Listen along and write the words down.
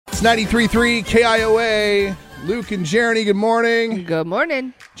It's 93.3 KIOA. Luke and Jeriney, good morning. Good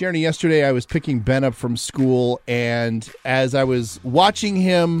morning. Jeriney, yesterday I was picking Ben up from school, and as I was watching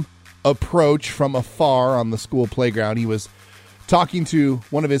him approach from afar on the school playground, he was talking to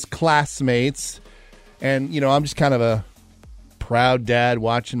one of his classmates. And, you know, I'm just kind of a proud dad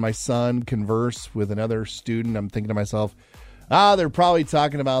watching my son converse with another student. I'm thinking to myself, they're probably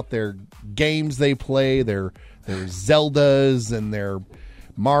talking about their games they play, their Zeldas and their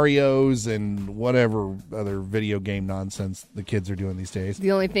Marios and whatever other video game nonsense the kids are doing these days.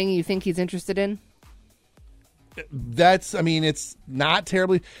 The only thing you think he's interested in? It's not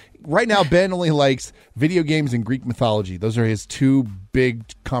terribly. Right now, Ben only likes video games and Greek mythology. Those are his two big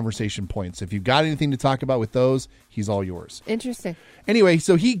conversation points. If you've got anything to talk about with those, he's all yours. Interesting. Anyway,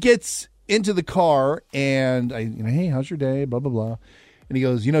 so he gets into the car and hey, how's your day? Blah, blah, blah. And he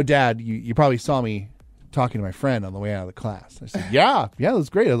goes, Dad, you probably saw me talking to my friend on the way out of the class. I said, yeah, that was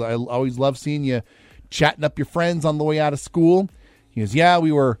great. I always love seeing you chatting up your friends on the way out of school. He goes, yeah,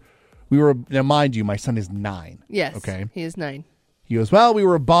 we were, now mind you, my son is 9. Yes. Okay. He is 9. He goes, well, we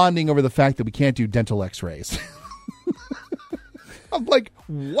were bonding over the fact that we can't do dental x-rays. I'm like,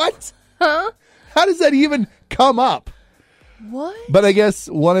 what? Huh? How does that even come up? What? But I guess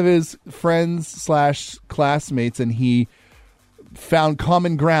one of his friends / classmates and he found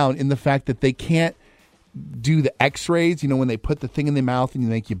common ground in the fact that they can't do the x-rays, when they put the thing in their mouth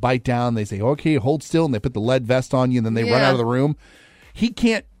and you bite down, they say, okay, hold still, and they put the lead vest on you and then they run out of the room. He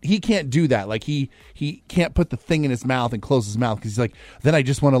can't do that. Like he can't put the thing in his mouth and close his mouth because he's like, then I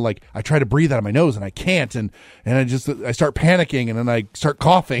just want to I try to breathe out of my nose and I can't and I start panicking and then I start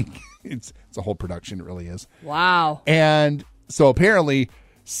coughing. It's a whole production, it really is. Wow. And so apparently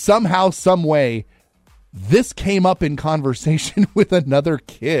somehow, some way, this came up in conversation with another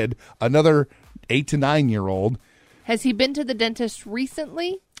kid, another 8 to 9 year old. Has he been to the dentist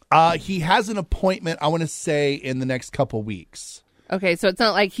recently? He has an appointment, I want to say, in the next couple weeks. Okay, so it's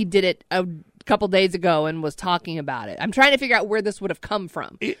not like he did it a couple days ago and was talking about it. I'm trying to figure out where this would have come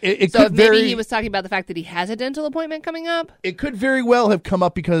from. Maybe he was talking about the fact that he has a dental appointment coming up? It could very well have come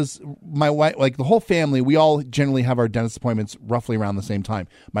up because my wife, the whole family, we all generally have our dentist appointments roughly around the same time.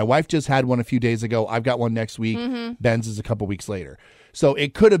 My wife just had one a few days ago. I've got one next week. Mm-hmm. Ben's is a couple weeks later. So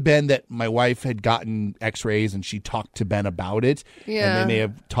it could have been that my wife had gotten x-rays and she talked to Ben about it. Yeah. And they may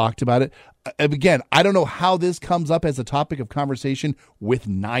have talked about it. Again, I don't know how this comes up as a topic of conversation with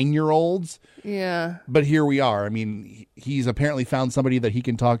 9-year-olds. Yeah. But here we are. I mean, he's apparently found somebody that he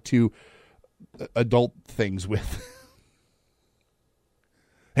can talk to adult things with.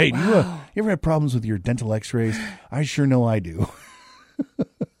 Hey, do you ever have problems with your dental x-rays? I sure know I do.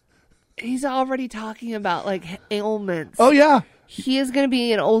 He's already talking about ailments. Oh, yeah. He is going to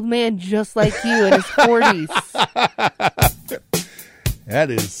be an old man just like you in his 40s. That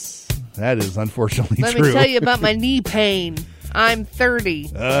is unfortunately true. Let me tell you about my knee pain. I'm 30.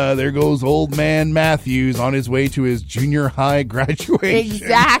 There goes old man Matthews on his way to his junior high graduation.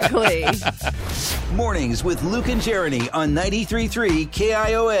 Exactly. Mornings with Luke and Jeriney on 93.3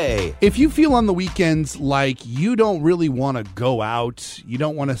 KIOA. If you feel on the weekends like you don't really want to go out, you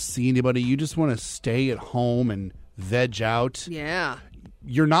don't want to see anybody, you just want to stay at home and veg out. Yeah.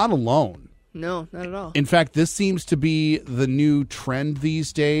 You're not alone. No, not at all. In fact, this seems to be the new trend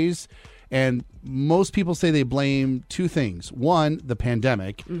these days. And most people say they blame two things. One, the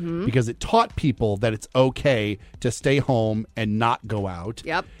pandemic, because it taught people that it's okay to stay home and not go out.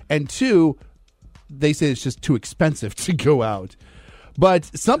 Yep. And two, they say it's just too expensive to go out. But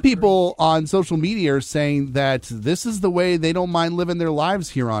some people on social media are saying that this is the way they don't mind living their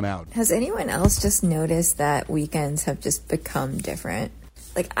lives here on out. Has anyone else just noticed that weekends have just become different?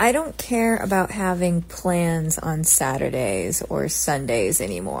 I don't care about having plans on Saturdays or Sundays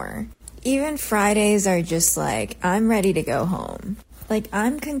anymore. Even Fridays are just I'm ready to go home.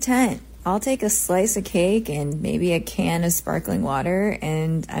 I'm content. I'll take a slice of cake and maybe a can of sparkling water,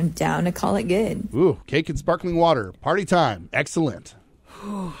 and I'm down to call it good. Ooh, cake and sparkling water. Party time. Excellent.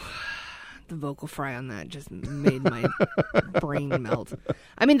 The vocal fry on that just made my brain melt.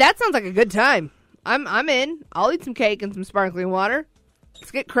 I mean, that sounds like a good time. I'm in. I'll eat some cake and some sparkling water. Let's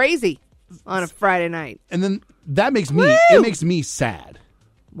get crazy on a Friday night. And then that makes me sad.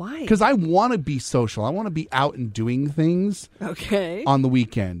 Why? Because I want to be social. I want to be out and doing things on the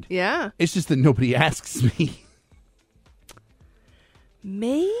weekend. Yeah. It's just that nobody asks me.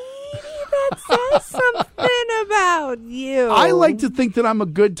 Maybe that says something about you. I like to think that I'm a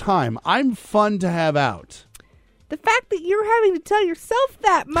good time. I'm fun to have out. The fact that you're having to tell yourself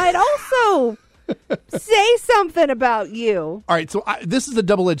that might also Say something about you. All right, so this is a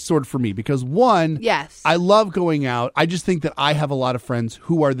double-edged sword for me because, one, Yes. I love going out. I just think that I have a lot of friends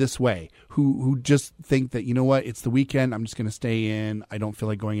who are this way, who just think that, you know what, it's the weekend, I'm just going to stay in. I don't feel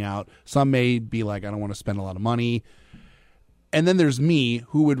like going out. Some may be like, I don't want to spend a lot of money. And then there's me,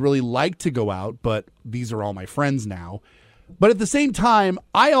 who would really like to go out, but these are all my friends now. But at the same time,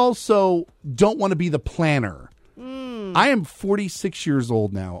 I also don't want to be the planner. I am 46 years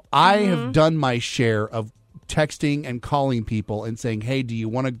old now. I have done my share of texting and calling people and saying, hey, do you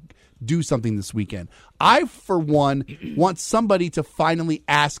want to do something this weekend? I, for one, want somebody to finally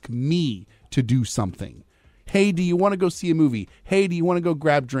ask me to do something. Hey, do you want to go see a movie? Hey, do you want to go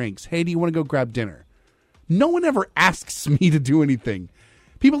grab drinks? Hey, do you want to go grab dinner? No one ever asks me to do anything.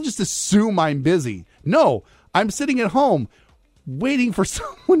 People just assume I'm busy. No, I'm sitting at home waiting for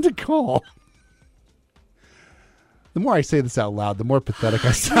someone to call. The more I say this out loud, the more pathetic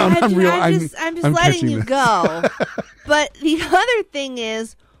I sound. I'm just letting you go. But the other thing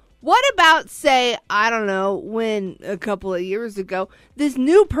is, what about, say, I don't know, when a couple of years ago, this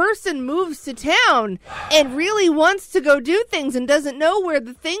new person moves to town and really wants to go do things and doesn't know where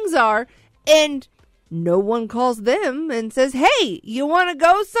the things are, and no one calls them and says, hey, you want to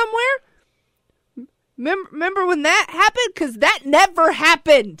go somewhere? Remember when that happened? Because that never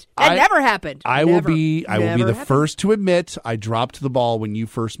happened. Never happened. I will be the first to admit I dropped the ball when you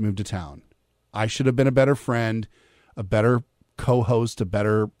first moved to town. I should have been a better friend, a better co-host, a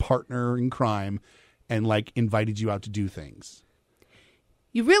better partner in crime, and invited you out to do things.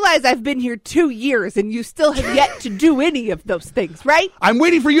 You realize I've been here 2 years and you still have yet to do any of those things, right? I'm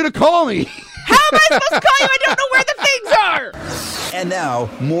waiting for you to call me. How am I supposed to call you? I don't know where the things are. And now,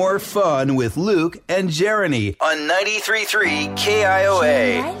 more fun with Luke and Jeriney on 93.3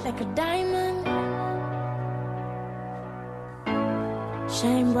 KIOA. Shine bright like a diamond.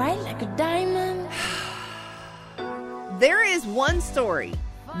 Shine bright like a diamond. There is one story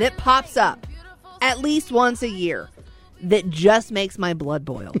that pops up at least once a year that just makes my blood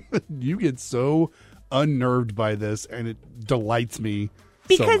boil. You get so unnerved by this, and it delights me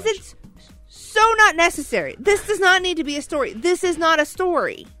because so much. It's so not necessary. This does not need to be a story. This is not a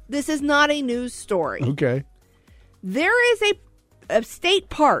story. This is not a news story. Okay. There is a state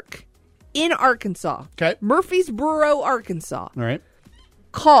park in Arkansas. Okay. Murfreesboro, Arkansas. All right.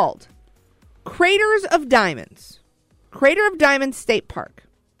 Called Craters of Diamonds. Crater of Diamonds State Park.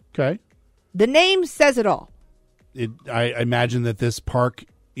 Okay. The name says it all. I imagine that this park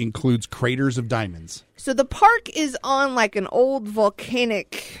includes craters of diamonds. So the park is on an old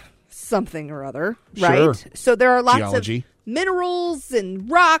volcanic something or other, Sure. right? So there are lots Geology. of minerals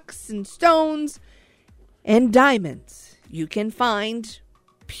and rocks and stones and diamonds. You can find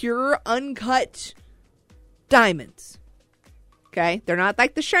pure, uncut diamonds. Okay? They're not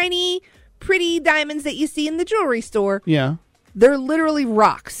like the shiny, pretty diamonds that you see in the jewelry store. Yeah. They're literally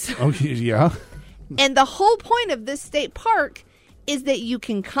rocks. Oh, yeah. And the whole point of this state park is that you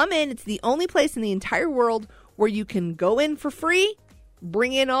can come in. It's the only place in the entire world where you can go in for free,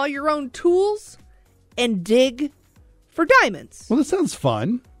 bring in all your own tools, and dig for diamonds. Well, this sounds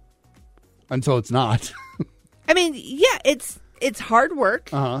fun. Until it's not. I mean, yeah, it's hard work.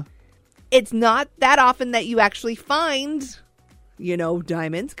 Uh-huh. It's not that often that you actually find,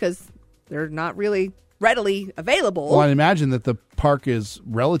 diamonds because they're not really readily available. Well, I imagine that the park is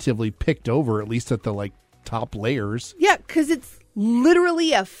relatively picked over, at least at the top layers. Yeah, because it's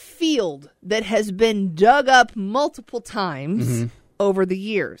literally a field that has been dug up multiple times over the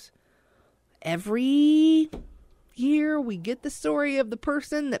years. Every year we get the story of the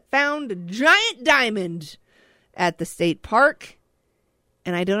person that found a giant diamond at the state park,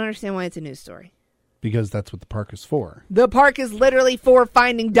 and I don't understand why it's a news story. Because that's what the park is for. The park is literally for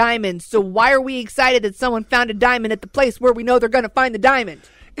finding diamonds. So why are we excited that someone found a diamond at the place where we know they're going to find the diamond?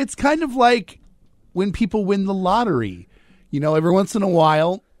 It's kind of like when people win the lottery. Every once in a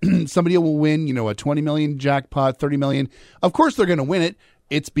while, somebody will win, a 20 million jackpot, 30 million. Of course, they're going to win it.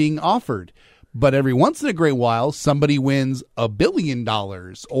 It's being offered. But every once in a great while, somebody wins $1 billion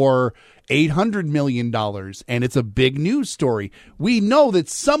or $800 million, and it's a big news story. We know that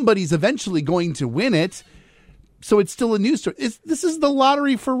somebody's eventually going to win it, so it's still a news story. This is the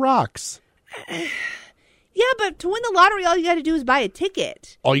lottery for rocks. Yeah, but to win the lottery, all you got to do is buy a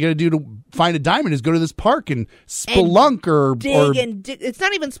ticket. All you got to do to find a diamond is go to this park and spelunk or dig. It's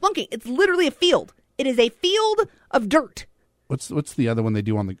not even spelunking. It's literally a field. It is a field of dirt. What's the other one they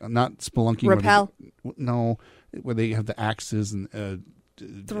do on the not spelunking? Rappel? Where they have the axes and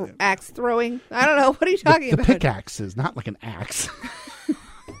axe throwing. I don't know. What are you talking about? The pickaxes, not like an axe.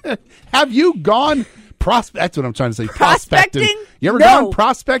 Have you gone that's what I'm trying to say. Prospecting? You ever No. gone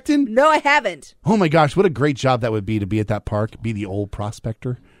prospecting? No, I haven't. Oh my gosh, what a great job that would be to be at that park, be the old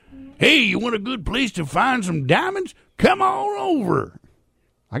prospector. Hey, you want a good place to find some diamonds? Come on over.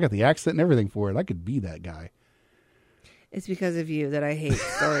 I got the accent and everything for it. I could be that guy. It's because of you that I hate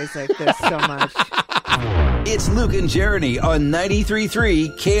stories like this so much. It's Luke and Jeriney on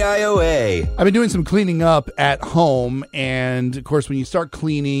 93.3 KIOA. I've been doing some cleaning up at home, and of course, when you start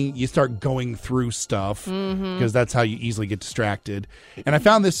cleaning, you start going through stuff because that's how you easily get distracted. And I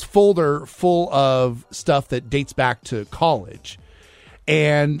found this folder full of stuff that dates back to college.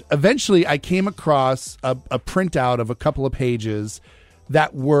 And eventually, I came across a printout of a couple of pages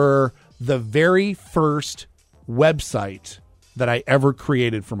that were the very first website that I ever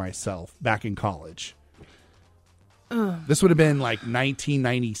created for myself back in college. This would have been like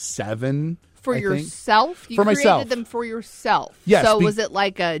 1997. For I think. yourself? You For created myself. them for yourself. Yes, So was it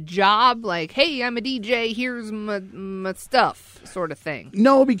like a job? Like, hey, I'm a DJ, here's my stuff sort of thing?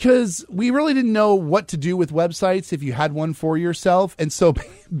 No, because we really didn't know what to do with websites if you had one for yourself. And so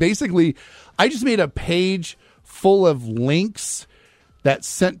basically, I just made a page full of links that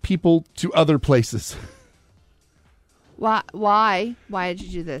sent people to other places. Why? Why did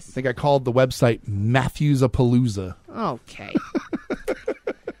you do this? I think I called the website Matthewsapalooza. Okay.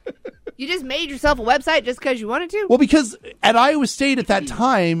 You just made yourself a website just because you wanted to? Well, because at Iowa State at that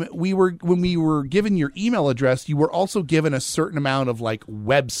time, when we were given your email address, you were also given a certain amount of like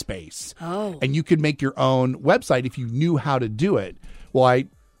web space. Oh. And you could make your own website if you knew how to do it. Well, I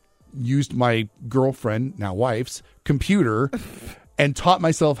used my girlfriend, now wife's, computer and taught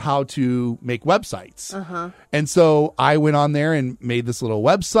myself how to make websites. And so I went on there and made this little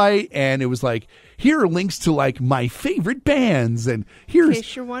website, and it was like, here are links to like my favorite bands, and In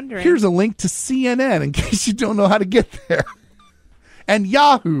case you're wondering. here's a link to CNN in case you don't know how to get there, and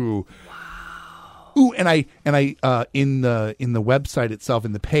Yahoo. Wow. Ooh, and I in the website itself,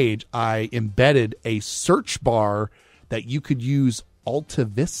 in the page, I embedded a search bar that you could use Alta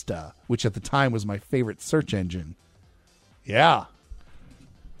Vista, which at the time was my favorite search engine. Yeah.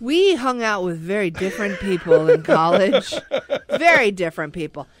 We hung out with very different people in college. Very different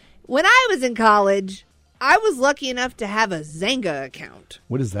people. When I was in college, I was lucky enough to have a Zanga account.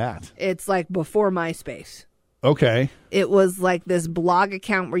 What is that? It's like before MySpace. Okay. It was like this blog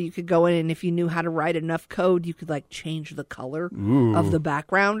account where you could go in, and if you knew how to write enough code, you could like change the color of the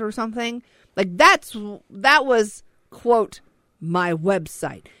background or something. Like that was, quote, my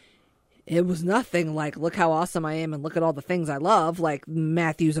website. It was nothing like, look how awesome I am and look at all the things I love, like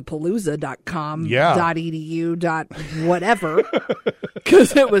Matthewsapalooza.com, .edu, whatever.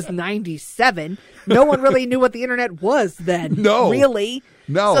 Because it was 97. No one really knew what the internet was then. No. Really.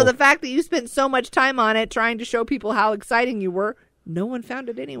 No. So the fact that you spent so much time on it trying to show people how exciting you were, no one found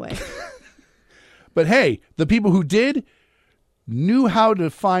it anyway. But hey, the people who did knew how to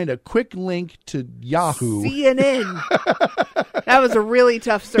find a quick link to Yahoo. CNN. That was a really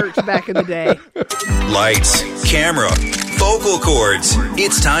tough search back in the day. Lights, camera, vocal cords.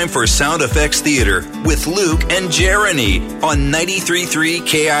 It's time for Sound Effects Theater with Luke and Jeriney on 93.3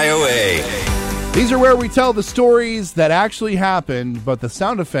 KIOA. These are where we tell the stories that actually happened, but the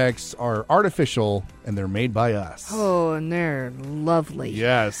sound effects are artificial and they're made by us. Oh, and they're lovely.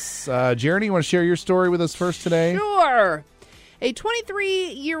 Yes. Jeriney, you want to share your story with us first today? Sure. A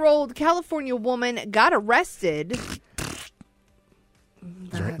 23-year-old California woman got arrested.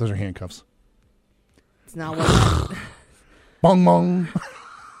 Those are handcuffs. It's not what. Bong bong.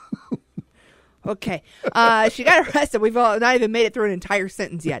 Okay. She got arrested. We've not even made it through an entire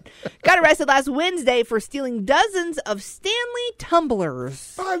sentence yet. Got arrested last Wednesday for stealing dozens of Stanley tumblers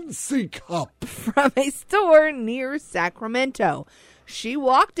Fancy cup. from a store near Sacramento. She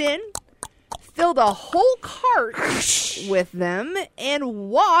walked in, filled a whole cart with them, and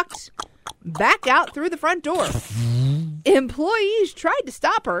walked back out through the front door. Employees tried to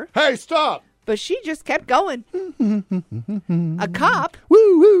stop her, Hey, stop. but she just kept going. A cop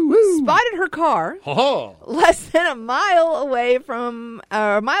Woo, woo, woo. spotted her car Ha-ha. less than a mile away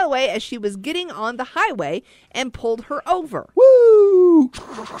as she was getting on the highway and pulled her over. Woo.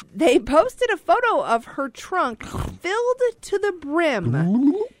 They posted a photo of her trunk filled to the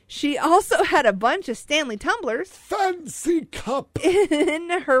brim. She also had a bunch of Stanley tumblers Fancy cup. in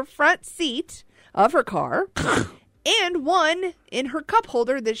her front seat of her car and one in her cup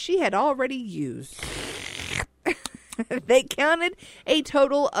holder that she had already used. They counted a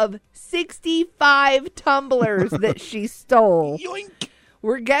total of 65 tumblers that she stole. Yoink.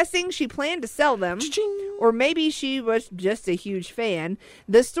 We're guessing she planned to sell them, or maybe she was just a huge fan.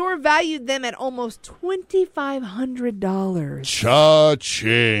 The store valued them at almost $2,500.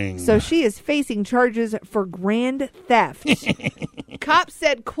 Cha-ching. So she is facing charges for grand theft Cops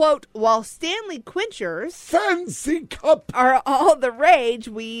said, quote, while Stanley quenchers Fancy cup. are all the rage,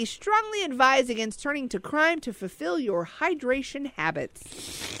 we strongly advise against turning to crime to fulfill your hydration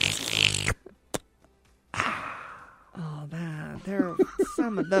habits. Oh,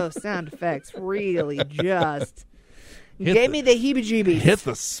 some of those sound effects really just gave me the heebie-jeebies. Hit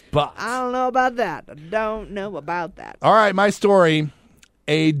the spot. I don't know about that. I don't know about that. All right, my story.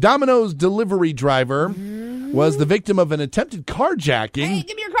 A Domino's delivery driver was the victim of an attempted carjacking. Hey,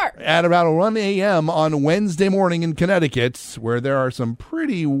 give me your car. At about 1 a.m. on Wednesday morning in Connecticut, where there are some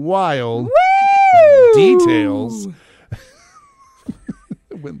pretty wild details.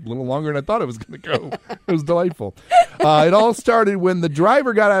 It went a little longer than I thought it was going to go. It was delightful. It all started when the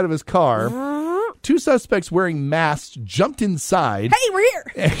driver got out of his car. Two suspects wearing masks jumped inside. Hey, we're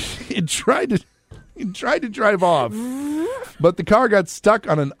here. And tried to drive off. But the car got stuck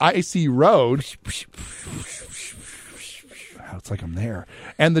on an icy road. It's like I'm there.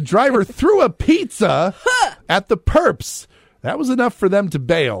 And the driver threw a pizza at the perps. That was enough for them to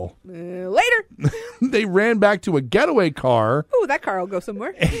bail. Later. They ran back to a getaway car. Ooh, that car will go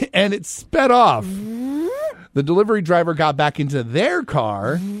somewhere. And it sped off. The delivery driver got back into their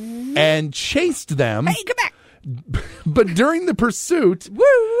car and chased them. Hey, come back. But during the pursuit... Woo,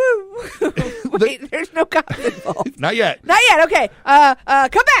 woo. Wait, there's no cops involved. Not yet. Not yet, okay.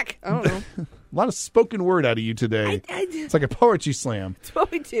 Come back. I don't know. A lot of spoken word out of you today. It's like a poetry slam. That's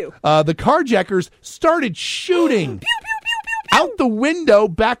what we do. The carjackers started shooting Pew, pew, pew, pew, pew. out the window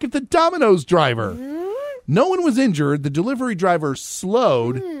back at the Domino's driver. No one was injured. The delivery driver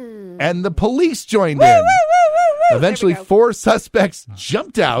slowed, and the police joined in. Woo, woo, woo, woo. Eventually, There we go. 4 suspects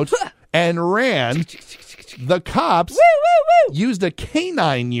jumped out and ran. The cops Woo, woo, woo. used a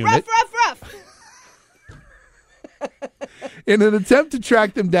canine unit Rough. in an attempt to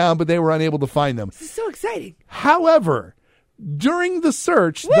track them down, but they were unable to find them. This is so exciting. However, during the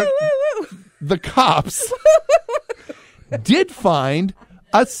search, Woo, woo, woo. the cops did find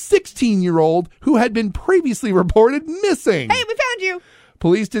a 16-year-old who had been previously reported missing. Hey, we found you.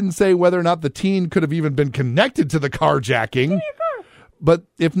 Police didn't say whether or not the teen could have even been connected to the carjacking. But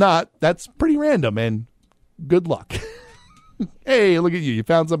if not, that's pretty random, and good luck. Hey, look at you. You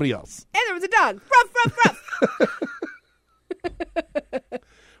found somebody else. And there was a dog. Ruff.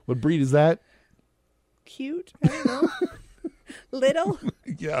 What breed is that? Cute. I don't know. Little.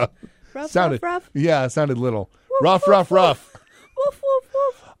 Yeah. Ruff. Yeah, it sounded little. Woof, Rough. Woof, woof,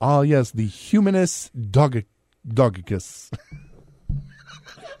 woof. Oh, yes, the Humanus dogicus.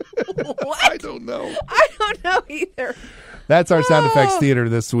 What? I don't know. I don't know either. That's our sound effects theater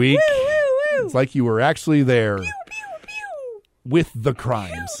this week. Woo, woo, woo. It's like you were actually there Pew, pew, pew. with the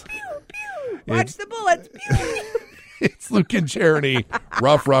crimes. Pew, pew. Watch the bullets. Pew. It's Luke and Jeriney.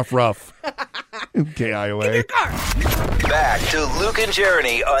 Rough. KIOA. Back to Luke and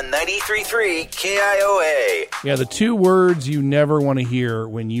Jeriney on 93.3 KIOA. Yeah, the 2 words you never want to hear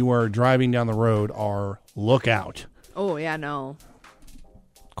when you are driving down the road are look out. Oh, yeah, no.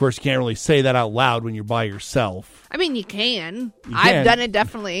 Of course, you can't really say that out loud when you're by yourself. I mean, you can. You I've can. done it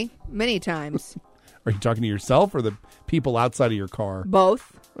definitely many times. Are you talking to yourself or the people outside of your car?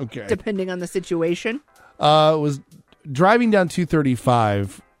 Both, Okay. depending on the situation. Was driving down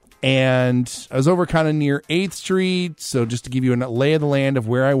 235, and I was over kind of near 8th Street, so just to give you a lay of the land of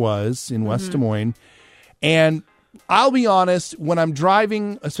where I was in West Des Moines. And I'll be honest, when I'm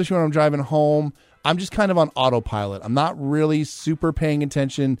driving, especially when I'm driving home, I'm just kind of on autopilot. I'm not really super paying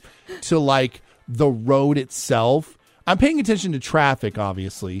attention to, like, the road itself. I'm paying attention to traffic,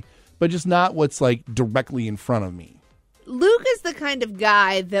 obviously, but just not what's, like, directly in front of me. Luke is the kind of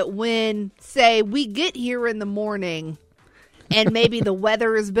guy that when, say, we get here in the morning and maybe the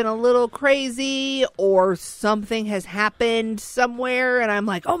weather has been a little crazy or something has happened somewhere and I'm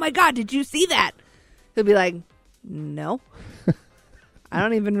like, oh my God, did you see that? He'll be like, no. I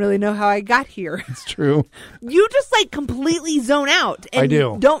don't even really know how I got here. It's true. You just like completely zone out and I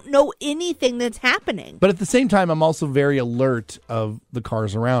do. don't know anything that's happening. But at the same time, I'm also very alert of the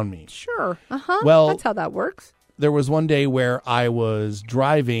cars around me. Sure. Uh-huh. Well- That's how that works. There was one day where I was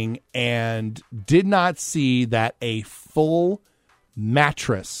driving and did not see that a full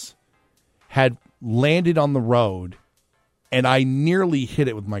mattress had landed on the road, and I nearly hit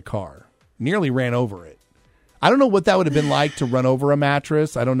it with my car. Nearly ran over it. I don't know what that would have been like to run over a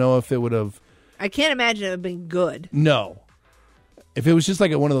mattress. I don't know if it would have... I can't imagine it would have been good. No. If it was just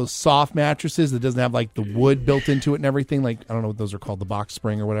like one of those soft mattresses that doesn't have like the wood built into it and everything, like, I don't know what those are called, the box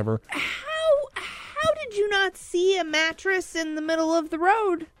spring or whatever. How did you not see a mattress in the middle of the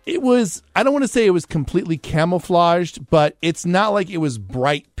road? It was, I don't want to say it was completely camouflaged, but it's not like it was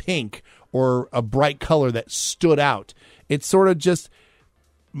bright pink or a bright color that stood out. It sort of just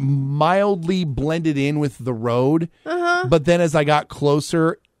mildly blended in with the road. But then as I got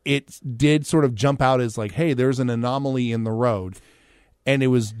closer, it did sort of jump out as like, hey, there's an anomaly in the road. And it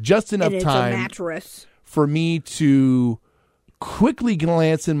was just enough time a mattress. For me to quickly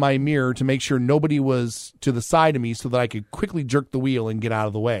glance in my mirror to make sure nobody was to the side of me so that I could quickly jerk the wheel and get out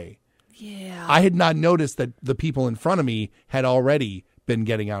of the way. Yeah. I had not noticed that the people in front of me had already been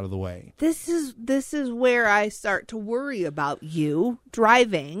getting out of the way. This is where I start to worry about you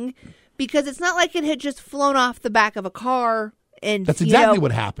driving, because it's not like it had just flown off the back of a car. And that's exactly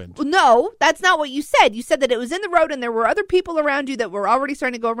what happened. No, that's not what you said. You said that it was in the road and there were other people around you that were already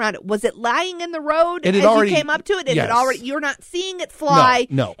starting to go around it. Was it lying in the road as you came up to it? It had already. You're not seeing it fly.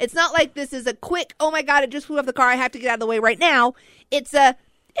 No. It's not like this is a quick, oh my God, it just flew off the car. I have to get out of the way right now. It's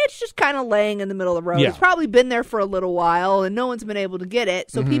just kind of laying in the middle of the road. Yeah. It's probably been there for a little while and no one's been able to get it.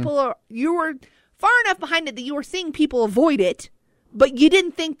 So you were far enough behind it that you were seeing people avoid it, but you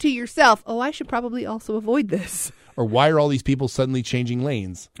didn't think to yourself, oh, I should probably also avoid this. Or why are all these people suddenly changing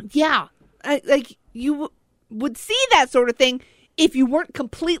lanes? Yeah. Like you would see that sort of thing if you weren't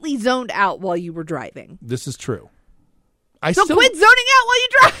completely zoned out while you were driving. This is true. So quit zoning out while you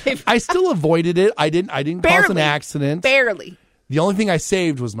drive. I still avoided it. I didn't cause an accident. Barely. The only thing I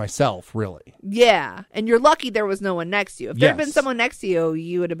saved was myself, really. Yeah. And you're lucky there was no one next to you. If there had been someone next to you,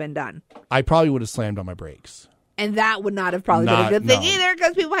 you would have been done. I probably would have slammed on my brakes. And that would not have probably been a good thing either,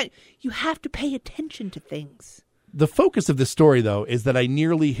 because people behind you have to pay attention to things. The focus of this story, though, is that I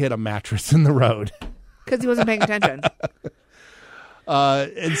nearly hit a mattress in the road. Because he wasn't paying attention.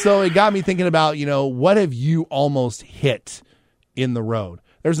 And so it got me thinking about, what have you almost hit in the road?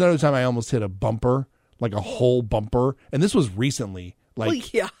 There's another time I almost hit a bumper, like a whole bumper. And this was recently. Well,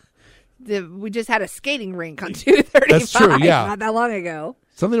 yeah. We just had a skating rink on 235. That's true, yeah. Not that long ago.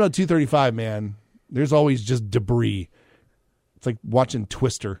 Something about 235, man. There's always just debris. It's like watching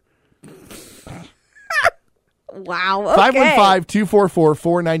Twister. Wow. Okay.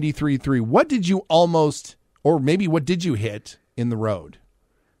 515-244-4933. What did you almost, or maybe what did you hit in the road?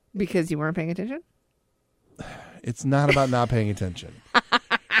 Because you weren't paying attention? It's not about not paying attention.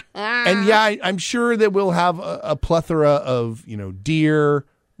 And yeah, I'm sure that we'll have a plethora of, deer,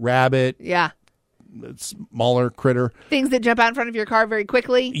 rabbit. Yeah. Smaller critter. Things that jump out in front of your car very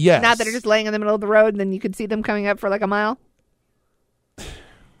quickly. Yes. Not that are just laying in the middle of the road and then you could see them coming up for like a mile.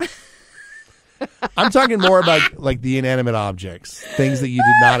 I'm talking more about like the inanimate objects, things that you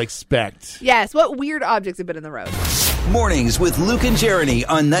did not expect. Yes. What weird objects have been in the road? Mornings with Luke and Jeriney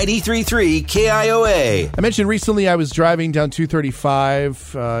on 93.3 KIOA. I mentioned recently I was driving down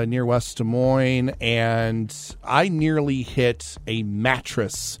 235 near West Des Moines, and I nearly hit a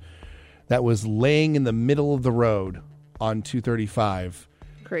mattress that was laying in the middle of the road on 235.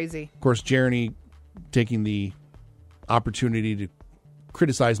 Crazy. Of course, Jeriney taking the opportunity to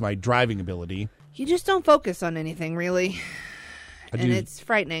criticize my driving ability. You just don't focus on anything, really. It's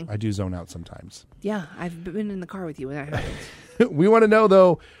frightening. I do zone out sometimes. Yeah, I've been in the car with you when that happens. We want to know,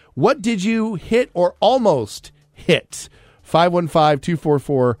 though, what did you hit or almost hit?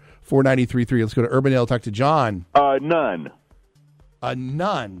 515-244-4933. Let's go to Urbandale, talk to John. None.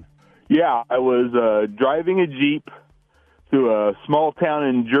 None? Yeah, I was driving a Jeep through a small town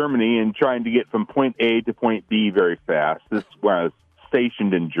in Germany and trying to get from point A to point B very fast. This is where I was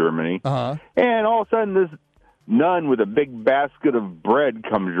stationed in Germany. Uh-huh. And all of a sudden, this nun with a big basket of bread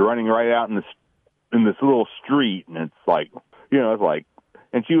comes running right out in this little street, and it's like,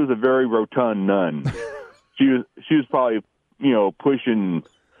 and she was a very rotund nun. she was probably, pushing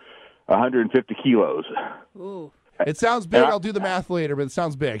 150 kilos. Ooh. It sounds big. I'll do the math later, but it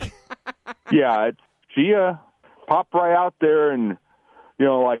sounds big. Yeah, she popped right out there, and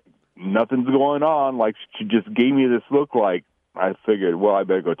like nothing's going on. Like she just gave me this look like. I figured, well, I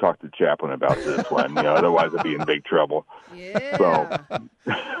better go talk to the chaplain about this one. Otherwise I'd be in big trouble. Yeah. So,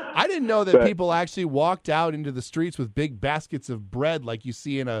 I didn't know that people actually walked out into the streets with big baskets of bread like you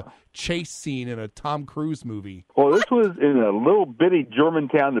see in a chase scene in a Tom Cruise movie. Well, this was in a little bitty German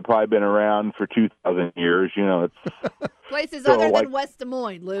town that probably been around for 2,000 years. It's places other than West Des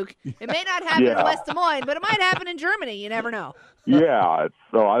Moines, Luke. It may not happen in West Des Moines, but it might happen in Germany. You never know. Yeah.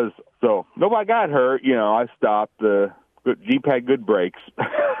 So nobody got hurt. I stopped. The Jeep had good brakes.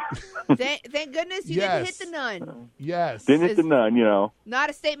 Thank goodness you didn't hit the nun. Yes. Didn't hit the nun, Not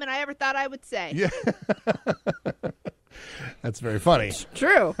a statement I ever thought I would say. Yeah. That's very funny. It's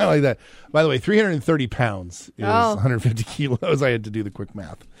true. I like that. By the way, 330 pounds is 150 kilos. I had to do the quick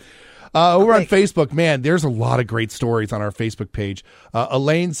math. Over on Facebook, man, there's a lot of great stories on our Facebook page.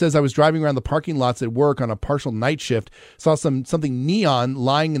 Elaine says, I was driving around the parking lots at work on a partial night shift, saw something neon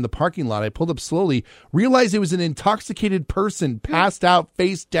lying in the parking lot. I pulled up slowly, realized it was an intoxicated person passed out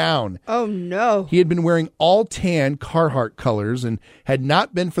face down. Oh, no. He had been wearing all tan Carhartt colors, and had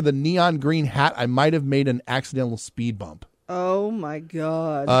not been for the neon green hat, I might have made an accidental speed bump. Oh, my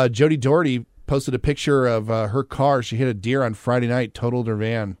God. Jody Doherty posted a picture of her car. She hit a deer on Friday night, totaled her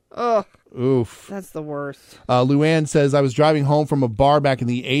van. Ugh. Oof. That's the worst. Luann says, I was driving home from a bar back in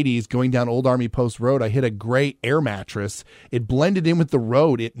the 80s, going down Old Army Post Road. I hit a gray air mattress. It blended in with the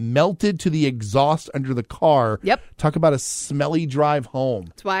road. It melted to the exhaust under the car. Yep. Talk about a smelly drive home.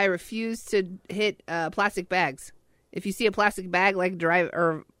 That's why I refuse to hit plastic bags. If you see a plastic bag like drive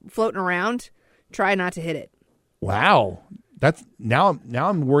or floating around, try not to hit it. Wow. That's now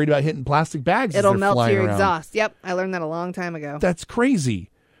I'm worried about hitting plastic bags. It'll as they're melt to flying your around. exhaust. Yep, I learned that a long time ago. That's crazy.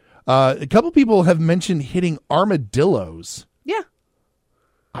 A couple people have mentioned hitting armadillos. Yeah.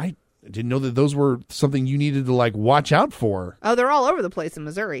 I didn't know that those were something you needed to like watch out for. Oh, they're all over the place in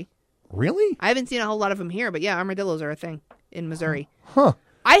Missouri. Really? I haven't seen a whole lot of them here, but yeah, armadillos are a thing in Missouri. Huh.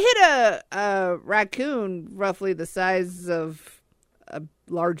 I hit a raccoon roughly the size of a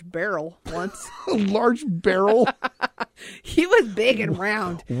large barrel once. A large barrel? He was big and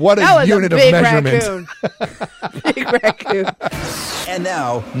round. What a that was unit a of big measurement. Raccoon. Big raccoon. And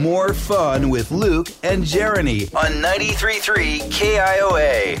now, more fun with Luke and Jeriney on 93.3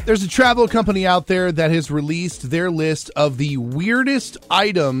 KIOA. There's a travel company out there that has released their list of the weirdest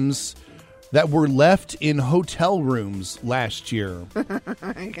items that were left in hotel rooms last year.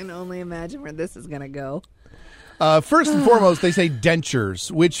 I can only imagine where this is going to go. First and foremost, they say dentures,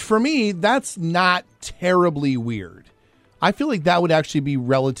 which for me, that's not terribly weird. I feel like that would actually be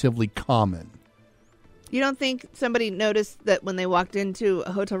relatively common. You don't think somebody noticed that when they walked into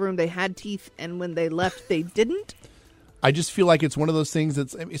a hotel room they had teeth and when they left they didn't? I just feel like it's one of those things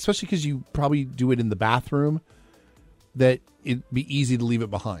that's, especially because you probably do it in the bathroom, that it'd be easy to leave it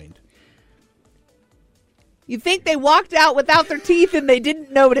behind. You think they walked out without their teeth and they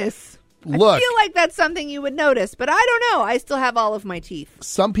didn't notice? Look, I feel like that's something you would notice, but I don't know. I still have all of my teeth.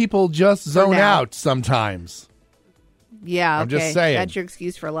 some people just zone now. out sometimes. Yeah, okay. I'm just saying. That's your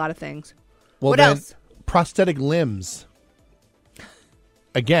excuse for a lot of things. Well, What then, else? prosthetic limbs.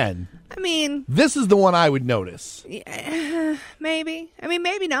 Again, I mean, this is the one I would notice. maybe. I mean,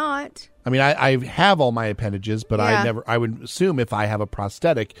 maybe not. I mean, I have all my appendages, but Yeah. I would assume if I have a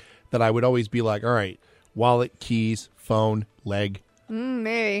prosthetic that I would always be like, all right, wallet, keys, phone, leg.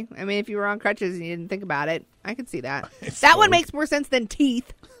 Maybe. I mean, if you were on crutches and you didn't think about it, I could see that. It's That one so- makes more sense than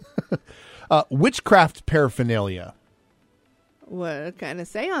teeth. Witchcraft paraphernalia. What kind of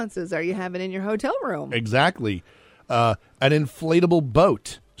seances are you having in your hotel room? Exactly. An inflatable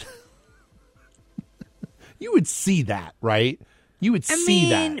boat. You would see that, right? You would see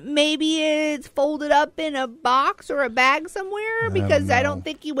that. Maybe it's folded up in a box or a bag somewhere because I don't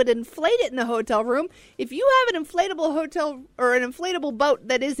think you would inflate it in the hotel room. If you have an inflatable hotel or an inflatable boat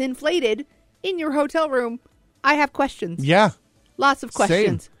that is inflated in your hotel room, I have questions. Yeah. Lots of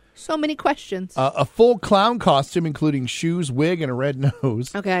questions. Same. So many questions. A full clown costume, including shoes, wig, and a red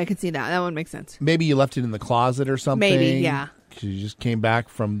nose. Okay, I can see that. That one makes sense. Maybe you left it in the closet or something. Maybe, yeah. 'Cause you just came back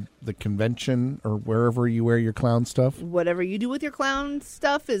from the convention or wherever you wear your clown stuff. Whatever you do with your clown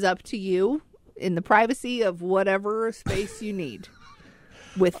stuff is up to you in the privacy of whatever space you need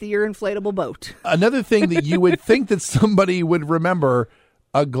with your inflatable boat. Another thing that you would think that somebody would remember,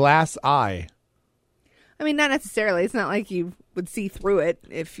 a glass eye. I mean, not necessarily. It's not like you would see through it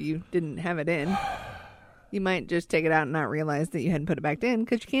if you didn't have it in. You might just take it out and not realize that you hadn't put it back in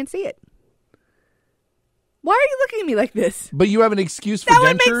because you can't see it. Why are you looking at me like this? But you have an excuse for That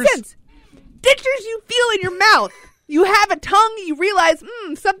dentures? would make sense. Dentures you feel in your mouth. You have a tongue. You realize,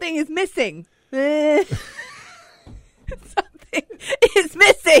 something is missing. Something is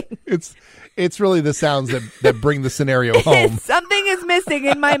missing. It's really the sounds that bring the scenario home. Something is missing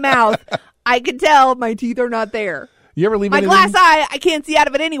in my mouth. I can tell my teeth are not there. You ever leave My anything? glass eye, I can't see out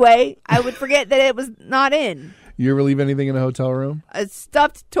of it anyway. I would forget that it was not in. You ever leave anything in a hotel room? A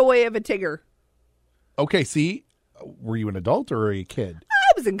stuffed toy of a tigger. Okay, see, were you an adult or a kid?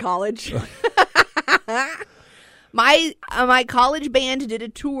 I was in college. My college band did a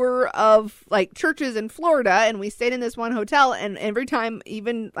tour of like churches in Florida, and we stayed in this one hotel. And every time,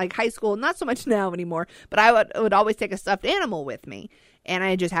 even like high school, not so much now anymore, but I would always take a stuffed animal with me. And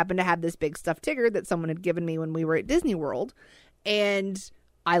I just happened to have this big stuffed tigger that someone had given me when we were at Disney World, and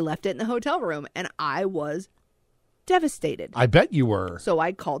I left it in the hotel room, and I was devastated. I bet you were. So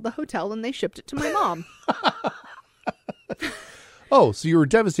I called the hotel, and they shipped it to my mom. Oh, so you were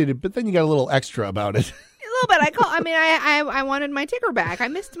devastated, but then you got a little extra about it. A little bit. I wanted my Tigger back. I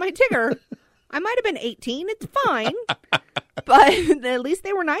missed my Tigger. I might have been 18. It's fine. But at least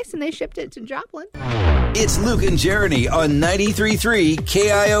they were nice and they shipped it to Joplin. It's Luke and Jeriney on 93.3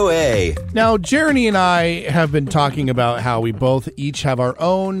 KIOA. Now, Jeriney and I have been talking about how we both each have our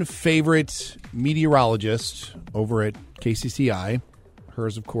own favorite meteorologist over at KCCI.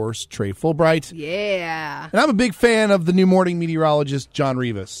 Hers, of course, Trey Fulbright. Yeah. And I'm a big fan of the new morning meteorologist, Jon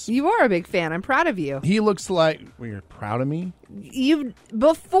Rivas. You are a big fan. I'm proud of you. He looks like... Well, you're proud of me?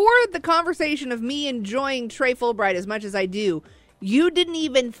 Before the conversation of me enjoying Trey Fulbright as much as I do, you didn't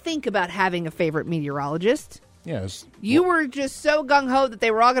even think about having a favorite meteorologist. Yes. You were just so gung-ho that they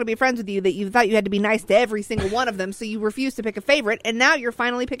were all going to be friends with you that you thought you had to be nice to every single one of them, so you refused to pick a favorite, and now you're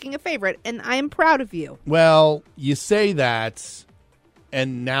finally picking a favorite, and I am proud of you. Well, you say that...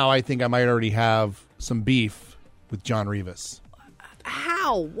 And now I think I might already have some beef with Jon Rivas.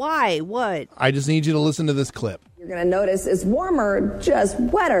 How? Why? What? I just need you to listen to this clip. You're going to notice it's warmer, just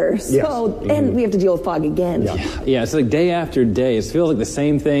wetter. So, and we have to deal with fog again. Yeah, it's like day after day. It feels like the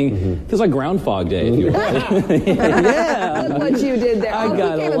same thing. It feels like Groundhog Day, if you will. Yeah. Look what you did there. I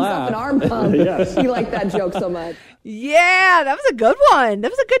got he gave himself an arm pump. Yes. You like that joke so much. Yeah, that was a good one.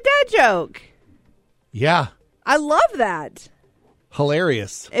 That was a good dad joke. Yeah. I love that.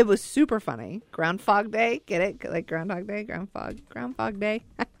 Hilarious. It was super funny. Groundhog Day. Get it? Like Groundhog Day? Groundhog Day.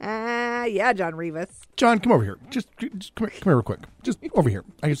 Yeah, Jon Rivas. John, come over here. Just come here real quick. Just over here.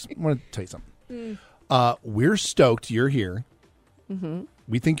 I just want to tell you something. We're stoked you're here. Mm-hmm.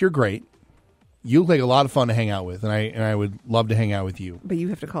 We think you're great. You look like a lot of fun to hang out with, and I would love to hang out with you. But you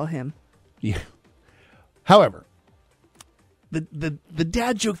have to call him. Yeah. However, the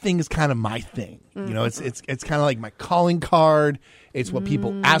dad joke thing is kind of my thing. Mm-hmm. You know, it's kind of like my calling card. It's what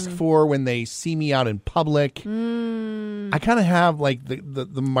people ask for when they see me out in public. I kind of have like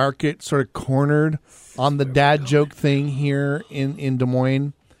the market sort of cornered on the dad joke thing here in Des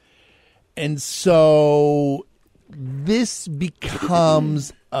Moines. And so this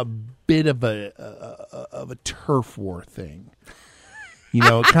becomes a bit of a turf war thing. You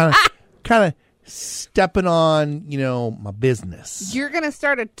know, kind of stepping on, you know, my business. You're going to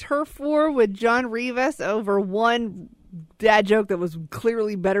start a turf war with Jon Rivas over one dad joke that was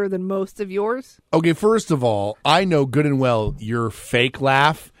clearly better than most of yours? Okay, first of all, I know good and well your fake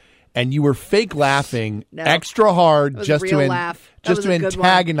laugh, and you were fake laughing extra hard just to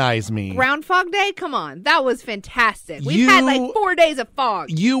antagonize me. Groundhog Day? Come on. That was fantastic. We've had like 4 days of fog.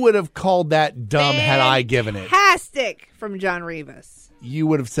 You would have called that dumb had I given it. Fantastic from Jon Rivas. You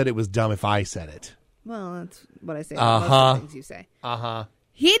would have said it was dumb if I said it. Well, that's what I say. Most of the things you say.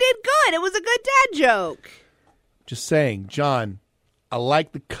 He did good. It was a good dad joke. Just saying, John, I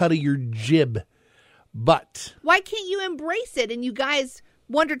like the cut of your jib, but... Why can't you embrace it and you guys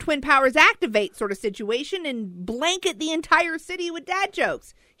Wonder Twin Powers activate sort of situation and blanket the entire city with dad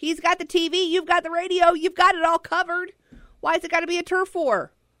jokes? He's got the TV, you've got the radio, you've got it all covered. Why has it got to be a turf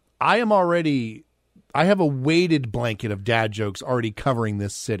war? I have a weighted blanket of dad jokes already covering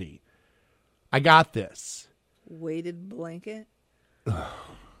this city. I got this. Weighted blanket?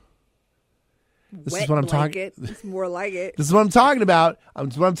 This Wet is what I'm blanket. talking. It's more like it. This is what I'm talking about.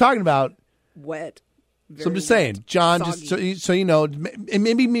 Wet. So I'm just saying, John. Soggy. Just so you know, and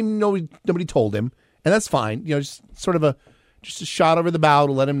maybe nobody told him, and that's fine. You know, just sort of a shot over the bow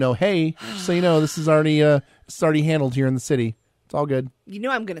to let him know, hey, so you know, this is already handled here in the city. It's all good. You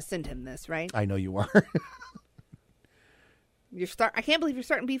know, I'm going to send him this, right? I know you are. I can't believe you're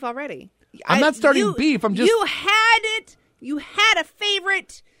starting beef already. I'm not starting beef. I'm just. You had it. You had a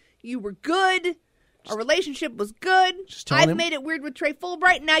favorite. You were good. Our relationship was good. I've made it weird with Trey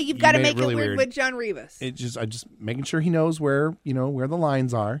Fulbright. Now you've got to make it really weird with Jon Rivas. I'm just making sure he knows where the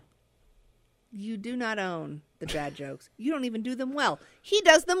lines are. You do not own the dad jokes. You don't even do them well. He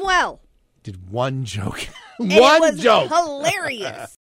does them well. Did one joke. One joke. Hilarious.